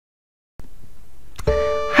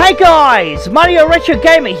Hey guys,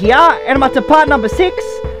 marioretrogamer here, and I'm at the part number 6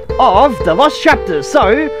 of the Lost Chapters,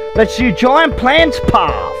 so let's do Giant Plant's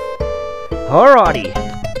Path. Alrighty.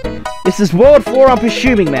 This is World 4, I'm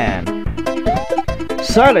presuming, man.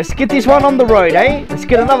 So let's get this one on the road, eh? Let's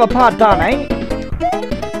get another part done, eh?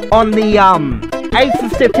 On the 8th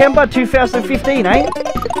of September 2015, eh?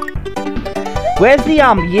 Where's the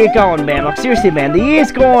year going, man? Like seriously, man, the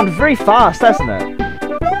year's gone very fast, hasn't it?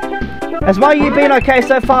 Has my year been okay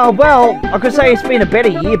so far? Well, I could say it's been a better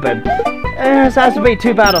year, but it hasn't been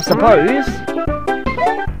too bad, I suppose.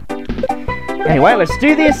 Anyway, let's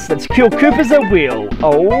do this. Let's kill Coopers at will.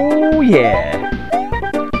 Oh, yeah.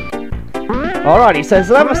 Alrighty, so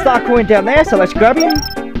there's another star coin down there, so let's grab him.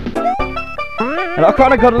 And I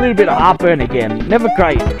kind of got a little bit of heartburn again. Never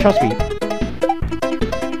great, trust me.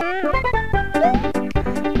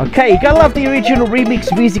 Okay, you gotta love the original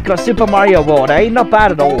remix music of Super Mario World, eh? Not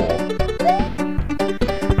bad at all.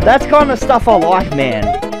 That's kind of stuff I like, man.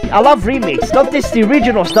 I love remix, not just the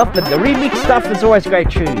original stuff, but the remix stuff is always great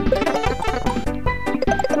tune.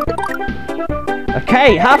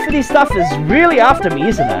 Okay, half of this stuff is really after me,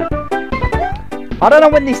 isn't it? I don't know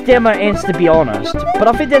when this demo ends, to be honest, but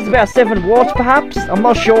I think there's about 7 worlds, perhaps? I'm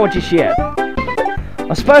not sure just yet.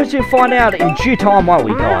 I suppose we'll find out in due time, won't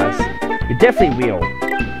we, guys? You definitely will.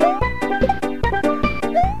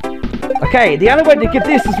 Okay, the only way to get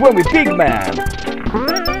this is when we're big, man.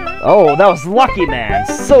 Oh, that was lucky, man.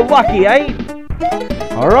 So lucky, eh?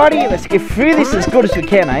 Alrighty, let's get through this as good as we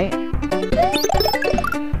can, eh?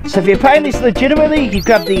 So if you're playing this legitimately, you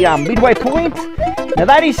grab the midway point. Now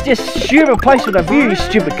that is just stupid placement of view, you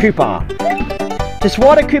stupid Koopa. Just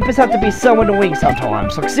why do Koopas have to be so annoying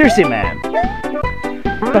sometimes? Like seriously, man.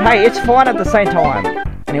 But hey, it's fine at the same time.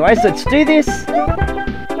 Anyways, let's do this.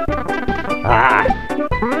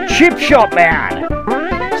 Chip shop, man.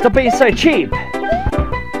 Stop being so cheap.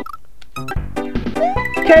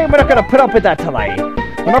 Okay, we're not going to put up with that delay.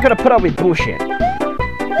 We're not going to put up with bullshit.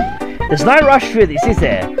 There's no rush for this, is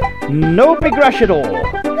there? No big rush at all.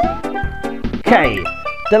 Okay,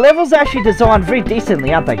 the levels are actually designed very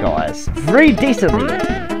decently, aren't they, guys? Very decently.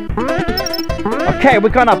 Okay, we're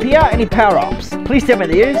going up here. Any power-ups? Please tell me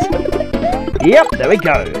there is. Yep, there we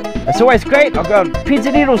go. That's always great. I've got pins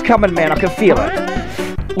and needles coming, man. I can feel it.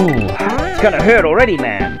 Ooh, it's going to hurt already,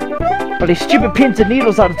 man. But these stupid pins and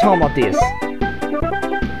needles at a time like this.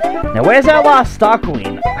 Now, where's our last star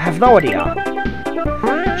coin? I have no idea.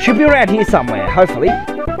 Should be around here somewhere, hopefully.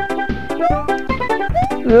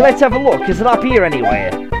 Let's have a look. Is it up here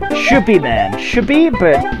anywhere? Should be, man. Should be,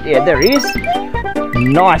 but yeah, there is.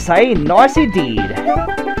 Nice, eh? Nice indeed.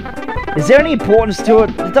 Is there any importance to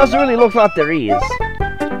it? It doesn't really look like there is.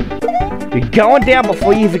 You're going down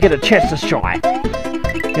before you even get a chance to strike.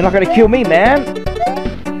 You're not going to kill me, man.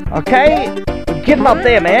 Okay. We're getting up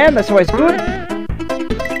there, man. That's always good.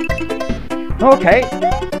 Okay,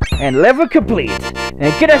 and level complete.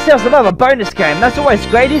 And get ourselves another bonus game. That's always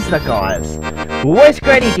great, isn't it, guys? Always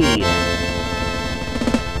great indeed.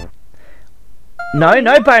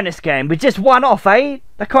 No bonus game. We just one off, eh?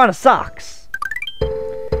 That kind of sucks.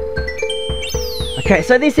 Okay,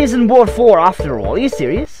 so this isn't World 4 after all. Are you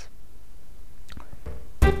serious?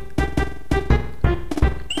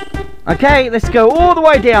 Okay, let's go all the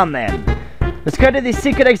way down then. Let's go to this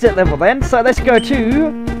secret exit level then. So let's go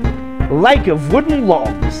to Lake of Wooden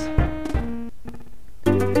Logs.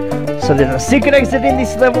 So there's a secret exit in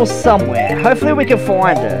this level somewhere. Hopefully we can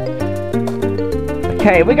find it.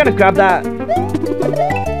 Okay, we're gonna grab that.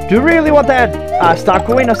 Do you really want that star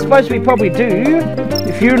coin? I suppose we probably do.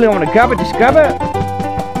 If you really want to grab it, just grab it.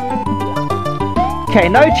 Okay,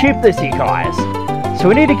 no cheapness here, guys. So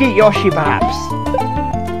we need to get Yoshi, perhaps.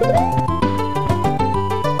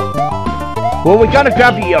 Well, we're gonna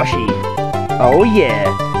grab you, Yoshi. Oh yeah.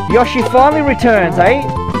 Yoshi finally returns, eh?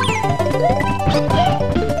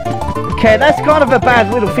 Okay, that's kind of a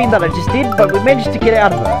bad little thing that I just did, but we managed to get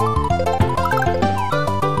out of it.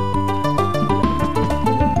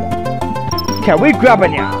 Okay, we're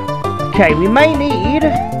grabbing ya. Okay, we may need...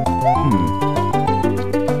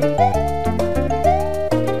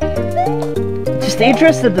 Just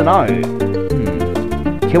interested to know.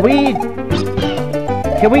 Can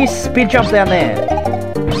we spin jump down there?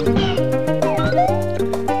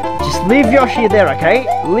 Leave Yoshi there, okay?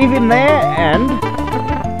 Leave him there and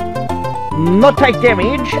not take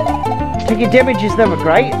damage. Taking damage is never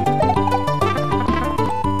great.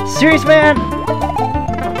 Serious, man?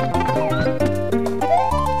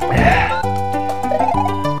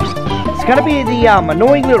 It's gonna be the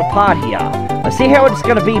annoying little part here. I see how it's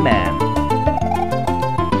gonna be, man.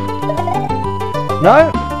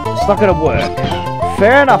 No, it's not gonna work.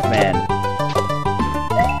 Fair enough, man.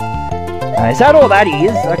 Is that all that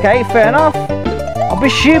is? Okay, fair enough. I'm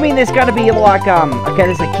assuming there's going to be like, okay,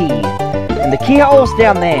 there's a key. And the keyhole's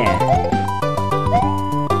down there.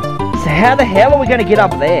 So how the hell are we going to get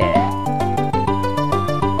up there?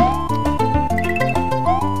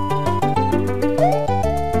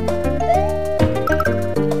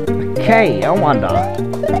 Okay, I wonder.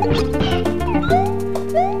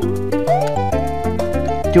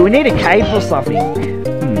 Do we need a cave or something?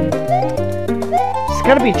 It's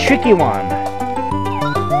going to be a tricky one.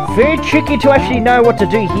 Very tricky to actually know what to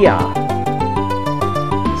do here.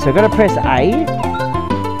 So I'm going to press A.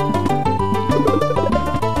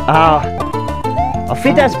 I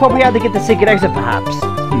think that's probably how to get the secret exit, perhaps.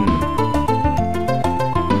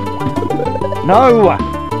 No!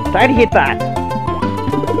 Don't hit that!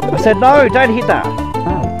 I said no, don't hit that!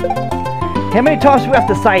 Oh. How many times do we have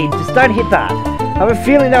to say, just don't hit that? I have a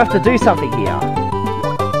feeling I have to do something here.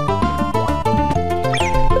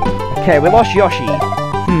 Okay, we lost Yoshi.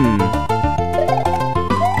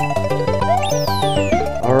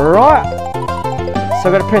 Alright. So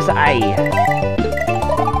I'm going to press A.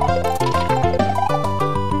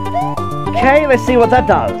 Okay, let's see what that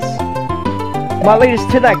does. Might lead us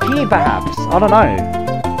to that key, perhaps. I don't know.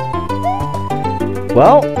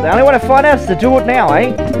 Well, the only way to find out is to do it now,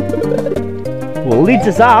 eh? Well, it leads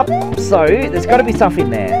us up, so there's got to be something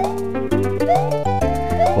there.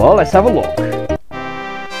 Well, let's have a look.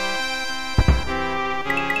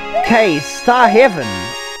 Okay, Star Heaven.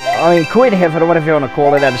 I mean, Queen Heaven, or whatever you want to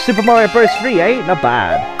call it. Out of Super Mario Bros. 3, eh? Not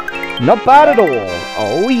bad. Not bad at all.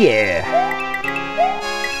 Oh, yeah.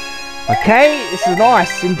 Okay, this is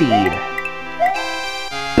nice, indeed.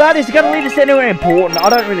 But is it going to lead us anywhere important? I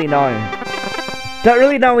don't really know. Don't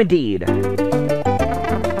really know, indeed.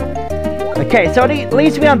 Okay, so it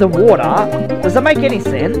leaves me underwater. Does that make any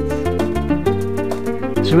sense?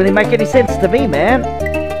 Doesn't really make any sense to me, man.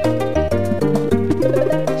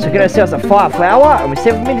 So we get ourselves a fire flower, and we're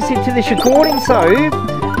 7 minutes into this recording, so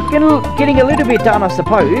getting a little bit done, I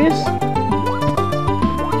suppose.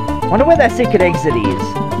 Wonder where that secret exit is.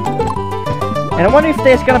 And I wonder if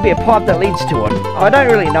there's going to be a pipe that leads to it. I don't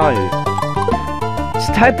really know.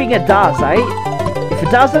 Just hoping it does, eh? If it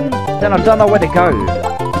doesn't, then I don't know where to go.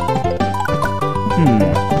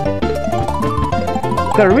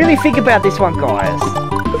 Gotta really think about this one, guys.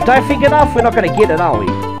 If we don't think enough, we're not going to get it, are we?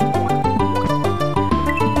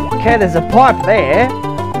 Okay, there's a pipe there.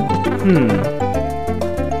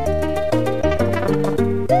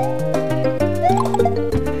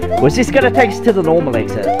 Was this going to take us to the normal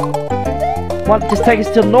exit? What, just take us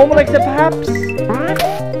to the normal exit, perhaps?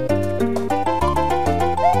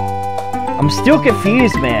 I'm still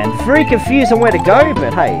confused, man. Very confused on where to go,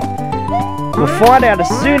 but hey. We'll find out as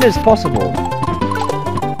soon as possible.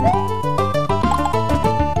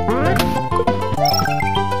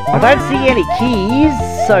 I don't see any keys,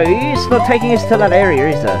 so it's not taking us to that area,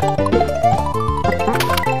 is it?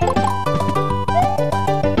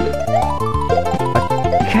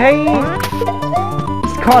 Okay.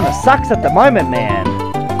 This kind of sucks at the moment, man.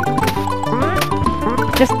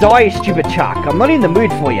 Just die, you stupid Chuck. I'm not in the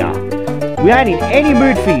mood for you. We ain't in any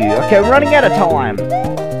mood for you. Okay, we're running out of time.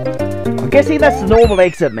 I'm guessing that's the normal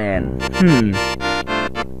exit, man.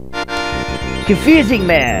 Confusing,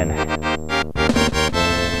 man.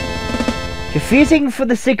 Confusing for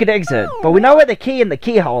the secret exit, but we know where the key and the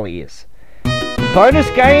keyhole is. Bonus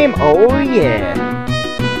game? Oh yeah.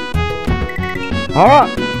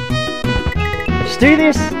 Alright. Let's do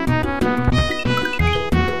this.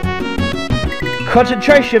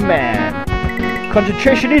 Concentration, man.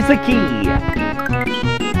 Concentration is the key.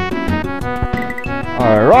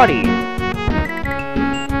 Alrighty.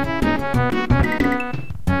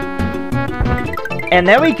 And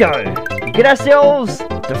there we go. Get ourselves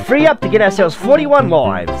to free up to get ourselves 41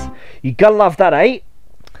 lives. You gotta love that, eh?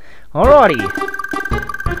 Alrighty.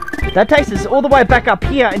 That takes us all the way back up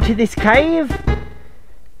here into this cave.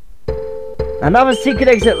 Another secret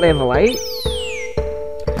exit level, eh?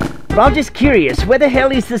 But I'm just curious, where the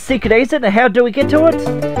hell is the secret exit and how do we get to it?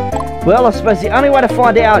 Well, I suppose the only way to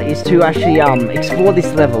find out is to actually explore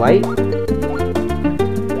this level, eh?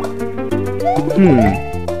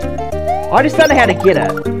 I just don't know how to get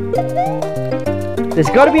it. There's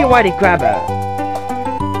got to be a way to grab it.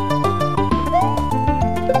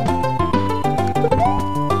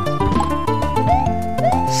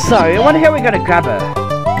 So, I wonder how we're going to grab it.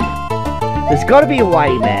 There's got to be a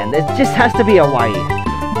way, man. There just has to be a way.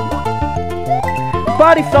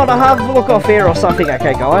 But if not, I'll have a look off air or something,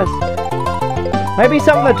 okay, guys? Maybe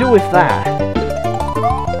something to do with that.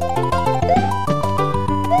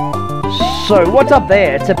 So, what's up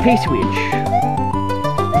there? It's a P-switch.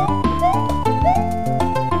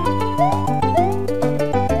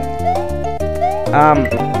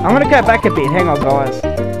 I'm gonna go back a bit. Hang on, guys.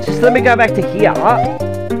 Just let me go back to here.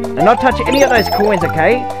 And not touch any of those coins,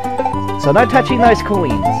 okay? So no touching those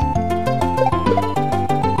coins.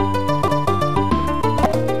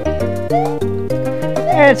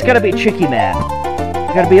 And it's gonna be tricky, man.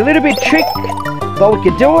 It's gonna be a little bit tricky, but we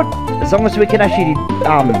can do it as long as we can actually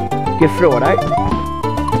get through it, eh?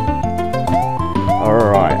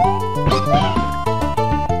 Alright.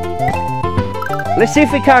 Let's see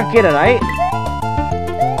if we can't get it, eh?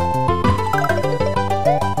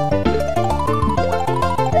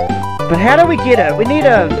 But how do we get it? We need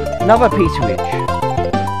another P-switch.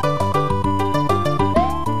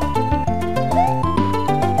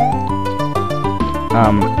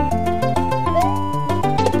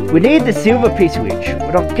 We need the silver P-switch,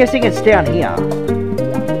 but I'm guessing it's down here.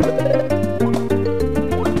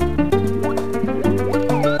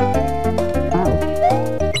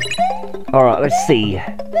 Alright, let's see.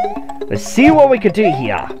 Let's see what we could do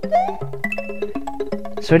here.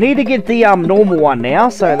 So we need to get the normal one now,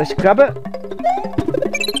 so let's grab it.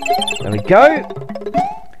 There we go.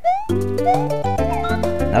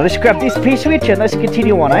 Now let's grab this P-switch and let's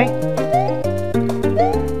continue on, eh?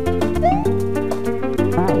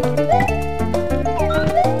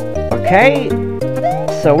 Okay.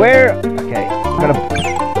 So we're... Okay,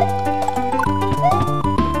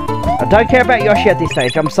 I don't care about Yoshi at this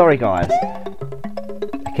stage, I'm sorry guys.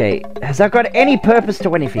 Okay, has that got any purpose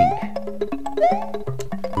to anything?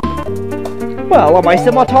 Well, I'm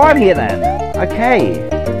wasting my time here then. Okay.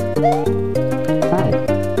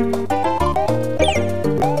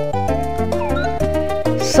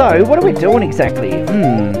 So, what are we doing exactly?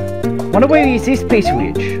 Wonder where we use this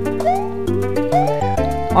P-switch.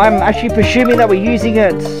 I'm actually presuming that we're using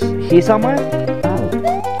it here somewhere.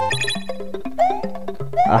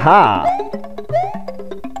 Aha.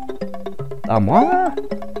 What?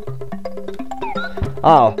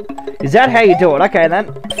 Oh, is that how you do it? Okay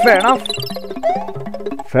then, fair enough.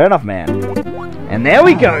 Fair enough, man. And there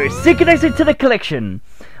we go, synchronized to the collection.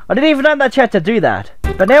 I didn't even know that you had to do that,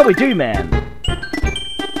 but now we do, man.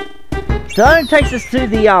 So that takes us to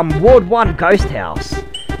the Ward 1 ghost house.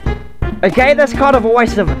 Okay, that's kind of a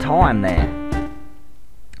waste of time there.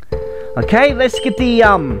 Okay, let's get the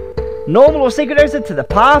normal or synchronized to the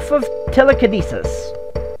path of telekinesis.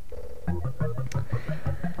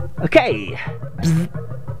 Okay. Bzz.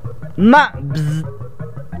 Ma. Bzz.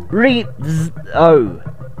 Re. Bzz. Oh.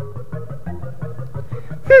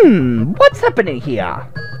 What's happening here?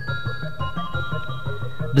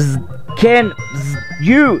 Bzz. Can bzz,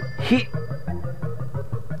 you hit?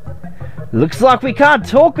 Looks like we can't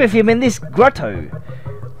talk with him in this grotto.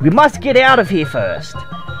 We must get out of here first.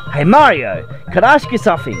 Hey Mario, can I ask you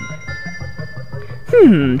something?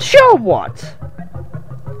 Sure, what?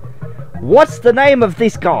 What's the name of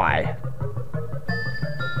this guy?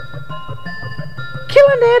 Kill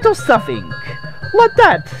an ant or something. Like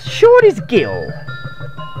that, short as Gil.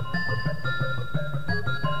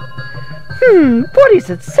 What is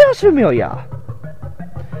it? Sounds familiar.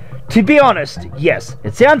 To be honest, yes,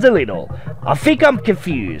 it sounds a little. I think I'm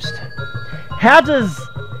confused. How does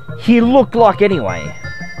he look like anyway?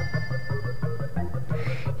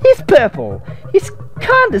 He's purple. He's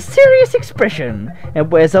kinda serious expression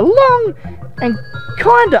and wears a long and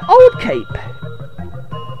kinda old cape.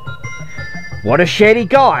 What a shady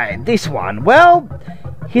guy, this one. Well,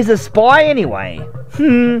 he's a spy anyway.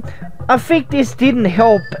 I think this didn't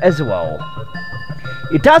help as well.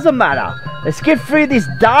 It doesn't matter. Let's get through this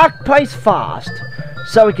dark place fast,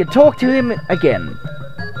 so we can talk to him again.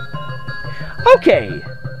 Okay.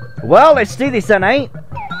 Well, let's do this then, eh?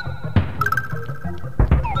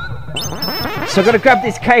 So I'm gonna grab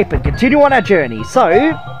this cape and continue on our journey. So,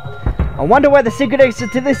 I wonder where the secret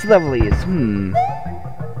exit to this level is.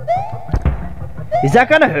 Is that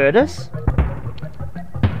gonna hurt us?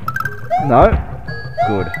 No?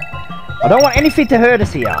 Good. I don't want anything to hurt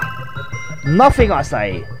us here. Nothing, I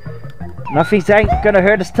say. Nothing's ain't gonna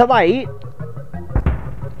hurt us today.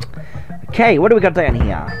 Okay, what do we got down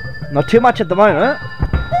here? Not too much at the moment.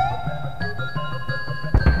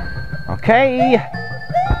 Okay.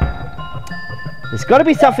 There's got to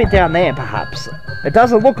be something down there, perhaps. It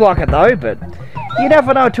doesn't look like it, though, but you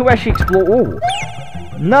never know to actually explore. Ooh.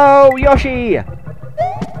 No, Yoshi!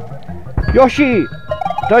 Yoshi!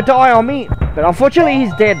 Don't die on me! But unfortunately,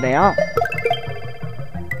 he's dead now.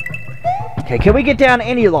 Okay, can we get down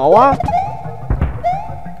any lower?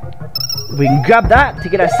 We can grab that to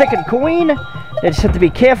get our second coin. They just have to be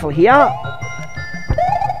careful here.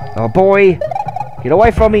 Oh boy. Get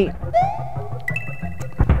away from me.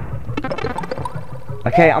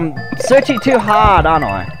 Okay, I'm searching too hard, aren't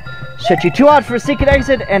I? Searching too hard for a secret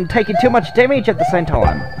exit and taking too much damage at the same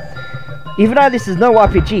time. Even though this is no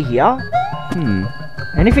RPG here.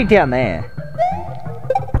 Anything down there?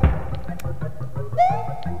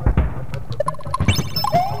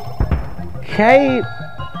 Okay.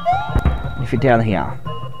 Anything down here?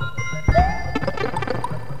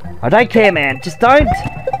 I don't care, man. Just don't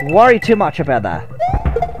worry too much about that.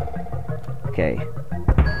 Okay.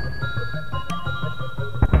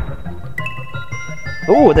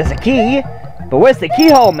 Ooh, there's a key. But where's the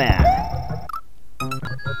keyhole, man?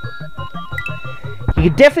 You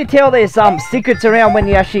can definitely tell there's secrets around when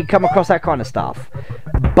you actually come across that kind of stuff.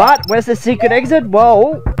 But where's the secret exit?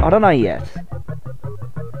 Well, I don't know yet.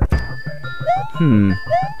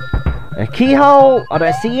 A keyhole? I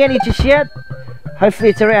don't see any just yet. Hopefully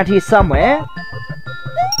it's around here somewhere.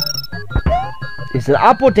 Is it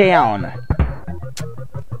up or down?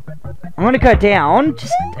 I'm gonna go down,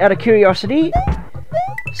 just out of curiosity.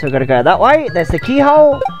 So we've got to go that way. There's the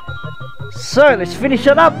keyhole. So let's finish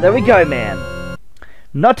it up. There we go, man.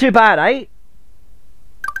 Not too bad, eh?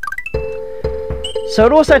 So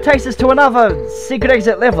it also takes us to another secret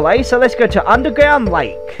exit level, eh? So let's go to Underground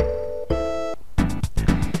Lake.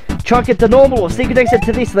 Try and get the normal or secret exit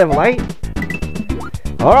to this level, eh?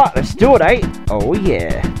 Alright, let's do it, eh? Oh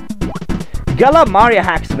yeah. You gotta love Mario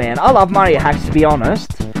hacks, man. I love Mario hacks, to be honest.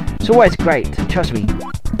 It's always great, trust me.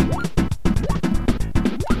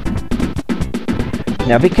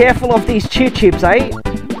 Now be careful of these cheat chips, eh?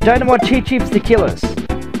 Don't want cheat chips to kill us.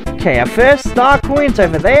 Okay, our first star coin's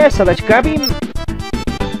over there, so let's grab him.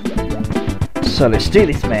 So let's do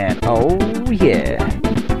this, man. Oh yeah.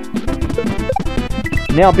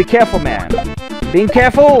 Now be careful, man. Being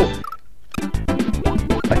careful.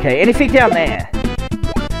 Okay, anything down there?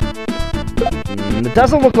 It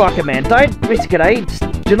doesn't look like it, man. Don't risk it, eh?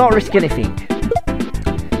 Just do not risk anything.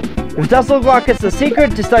 If it does look like it's a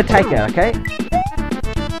secret, just don't take it, okay?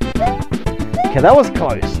 Okay, that was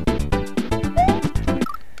close.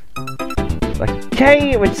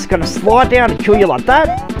 Okay, we're just gonna slide down and kill you like that.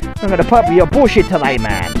 I'm gonna put up your bullshit today,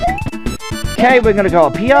 man. Okay, we're gonna go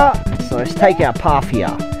up here. So let's take our path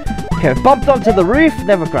here. Okay, we've bumped onto the roof.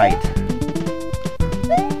 Never great.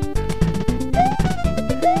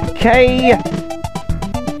 Okay.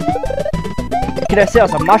 Get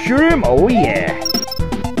ourselves a mushroom. Oh yeah.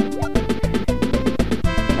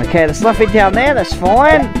 Okay, there's nothing down there. That's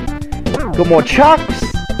fine. Got more chucks.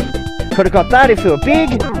 Could have got that if it were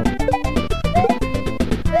big.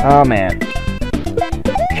 Oh man.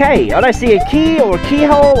 Okay, I don't see a key or a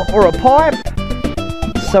keyhole or a pipe.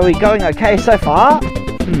 So we're going okay so far.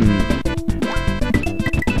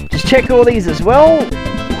 Just check all these as well.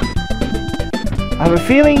 I have a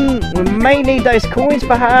feeling we may need those coins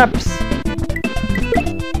perhaps.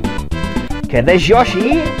 Okay, there's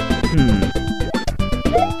Yoshi.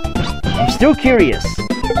 I'm still curious.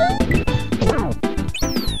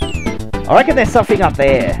 I reckon there's something up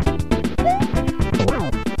there.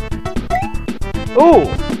 Ooh!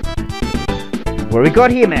 What do we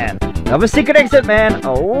got here, man? Another secret exit, man.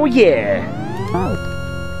 Oh, yeah.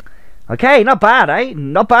 Okay, not bad, eh?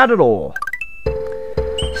 Not bad at all.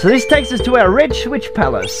 So this takes us to our Red Switch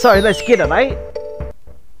Palace. So let's get it, eh?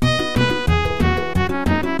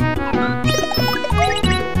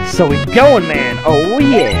 So we're going, man. Oh,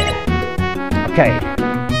 yeah. Okay.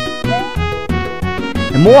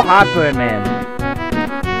 And more heartburn, man.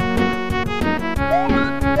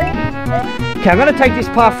 Okay, I'm gonna take this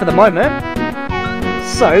path for the moment.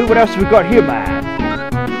 So, what else have we got here, man?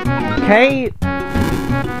 Okay.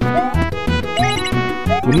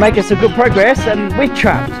 We're making some good progress, and we're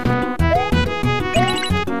trapped.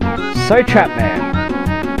 So trapped, man.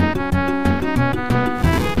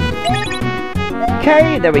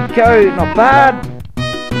 Okay, there we go. Not bad.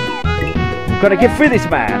 We've got to get through this,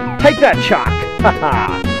 man. Take that, Chuck.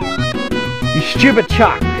 Haha. You stupid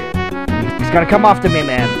Chuck. He's gonna come after me,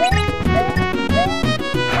 man.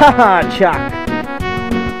 Haha, Chuck.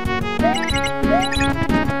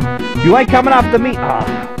 You ain't coming after me. Ah.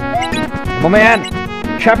 Come on, man.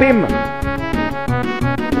 Trap him.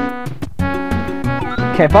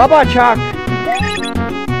 Okay, bye-bye, Chuck.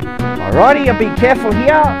 Alrighty, I'll be careful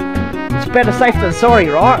here. It's better safe than sorry,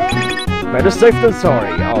 right? Better safe than sorry.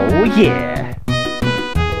 Oh, yeah.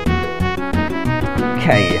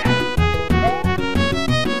 Okay.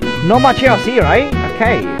 Not much else here, eh?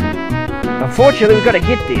 Okay. Unfortunately, we've got to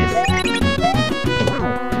get this.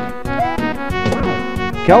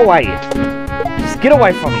 Go away. Just get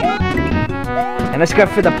away from me. And let's go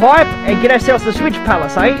through the pipe and get ourselves the Switch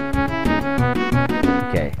Palace, eh?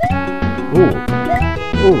 Okay. Ooh.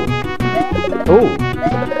 Ooh. Ooh.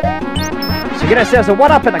 So get ourselves a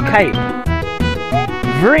 1-up and a cape.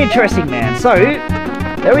 Very interesting, man. So,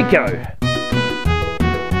 there we go.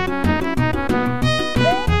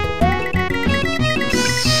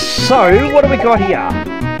 So, what do we got here?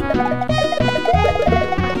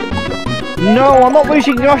 No, I'm not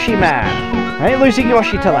losing Yoshi, man. I ain't losing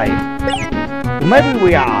Yoshi today. Maybe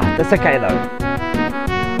we are. That's okay, though.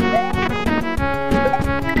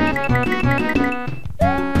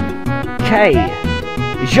 Okay.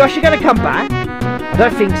 Is Yoshi gonna come back? I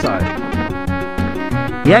don't think so.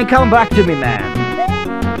 He ain't coming back to me, man.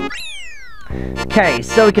 Okay,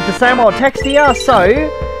 so we get the same old text here, so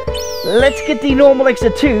let's get the normal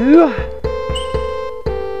exit to...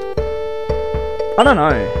 I don't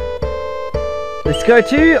know. Let's go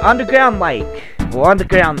to Underground Lake. Or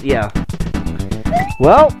Underground, yeah.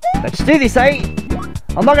 Well, let's do this, eh?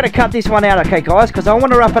 I'm not going to cut this one out, okay, guys, because I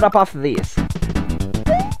want to wrap it up after this.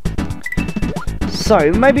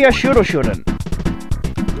 So, maybe I should or shouldn't.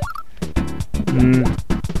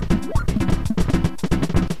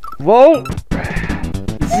 Well,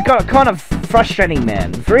 this has got kind of frustrating,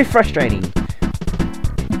 man. Very frustrating.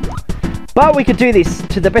 But we could do this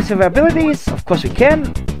to the best of our abilities. Of course we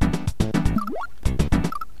can.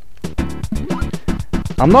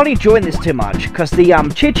 I'm not enjoying this too much because the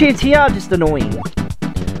cheats here are just annoying.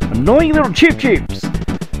 Annoying little chips.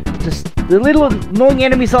 Just the little annoying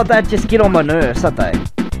enemies like that just get on my nerves, don't they?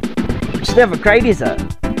 It's never great, is it?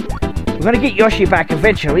 We're gonna get Yoshi back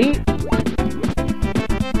eventually.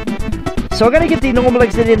 So we're gonna get the normal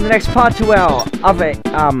exit in the next part to our other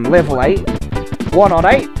level 8. Why not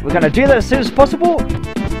 8? We're gonna do that as soon as possible.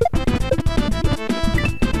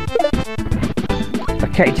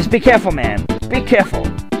 Okay, just be careful, man. Be careful.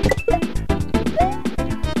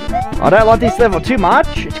 I don't like this level too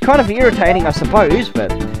much. It's kind of irritating, I suppose,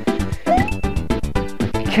 but...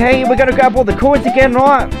 Okay, we're gonna grab all the coins again,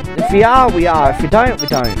 right? If we are, we are. If we don't, we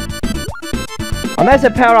don't. And there's a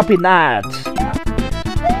power up in that.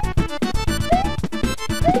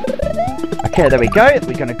 Okay, there we go.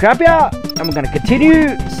 We're gonna grab you, and we're gonna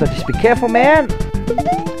continue. So just be careful, man.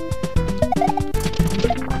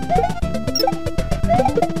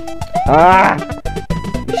 Ah!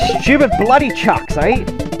 Stupid bloody chucks, eh?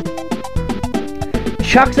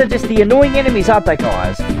 Chucks are just the annoying enemies, aren't they,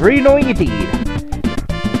 guys? Very annoying indeed.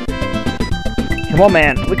 Come on,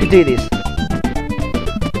 man. We can do this.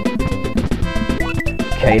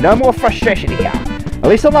 Okay, no more frustration here. At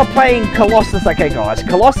least I'm not playing Colossus, okay, guys.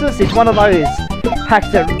 Colossus is one of those hacks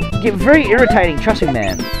that get very irritating, trust me,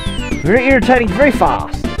 man. Very irritating, very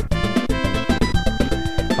fast.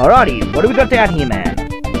 Alrighty, what do we got down here, man?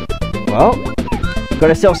 Well, got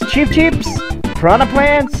ourselves chips, piranha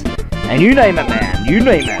plants, and you name it, man. You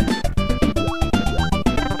name it.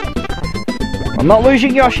 I'm not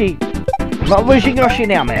losing Yoshi. I'm not losing Yoshi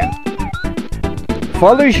now, man. If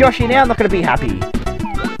I lose Yoshi now, I'm not going to be happy.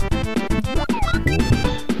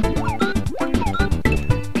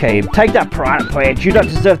 Okay, take that piranha plant. You don't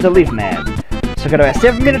deserve to live, man. So we've got about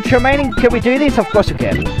 7 minutes remaining. Can we do this? Of course we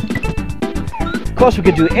can. Of course we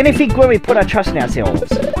can do anything where we put our trust in ourselves.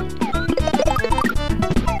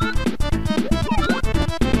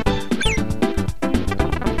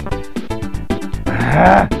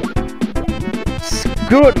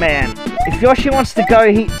 Screw it, man. If Yoshi wants to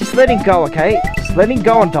go, just let him go, okay? Just let him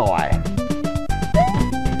go and die.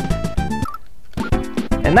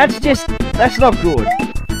 And that's not good.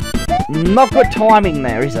 Not good timing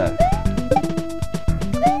there, is it?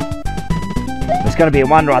 There's going to be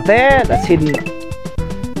one right there. That's hidden.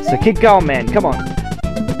 So keep going, man. Come on.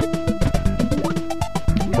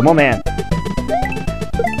 Come on, man.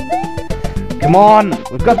 Come on.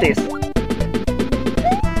 We've got this.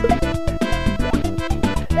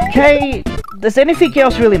 Okay. Does anything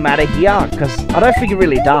else really matter here? Because I don't think it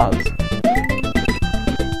really does.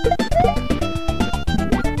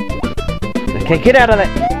 Okay, get out of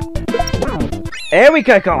there. There we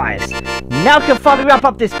go, guys. Now we can finally wrap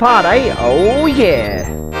up this part, eh? Oh, yeah.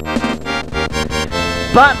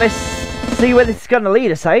 But let's see where this is going to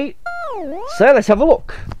lead us, eh? So let's have a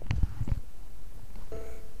look.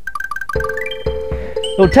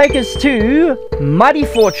 It'll take us to Muddy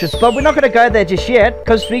Fortress, but we're not going to go there just yet,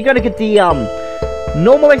 because we're going to get the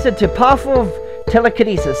normal exit to Path of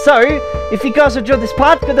Telekinesis. So, if you guys enjoyed this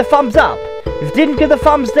part, give the thumbs up. If you didn't, give the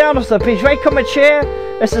thumbs down. Also, please rate, comment, share,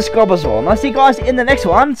 and subscribe as well. And I'll see you guys in the next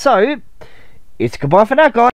one. So, it's goodbye for now, guys.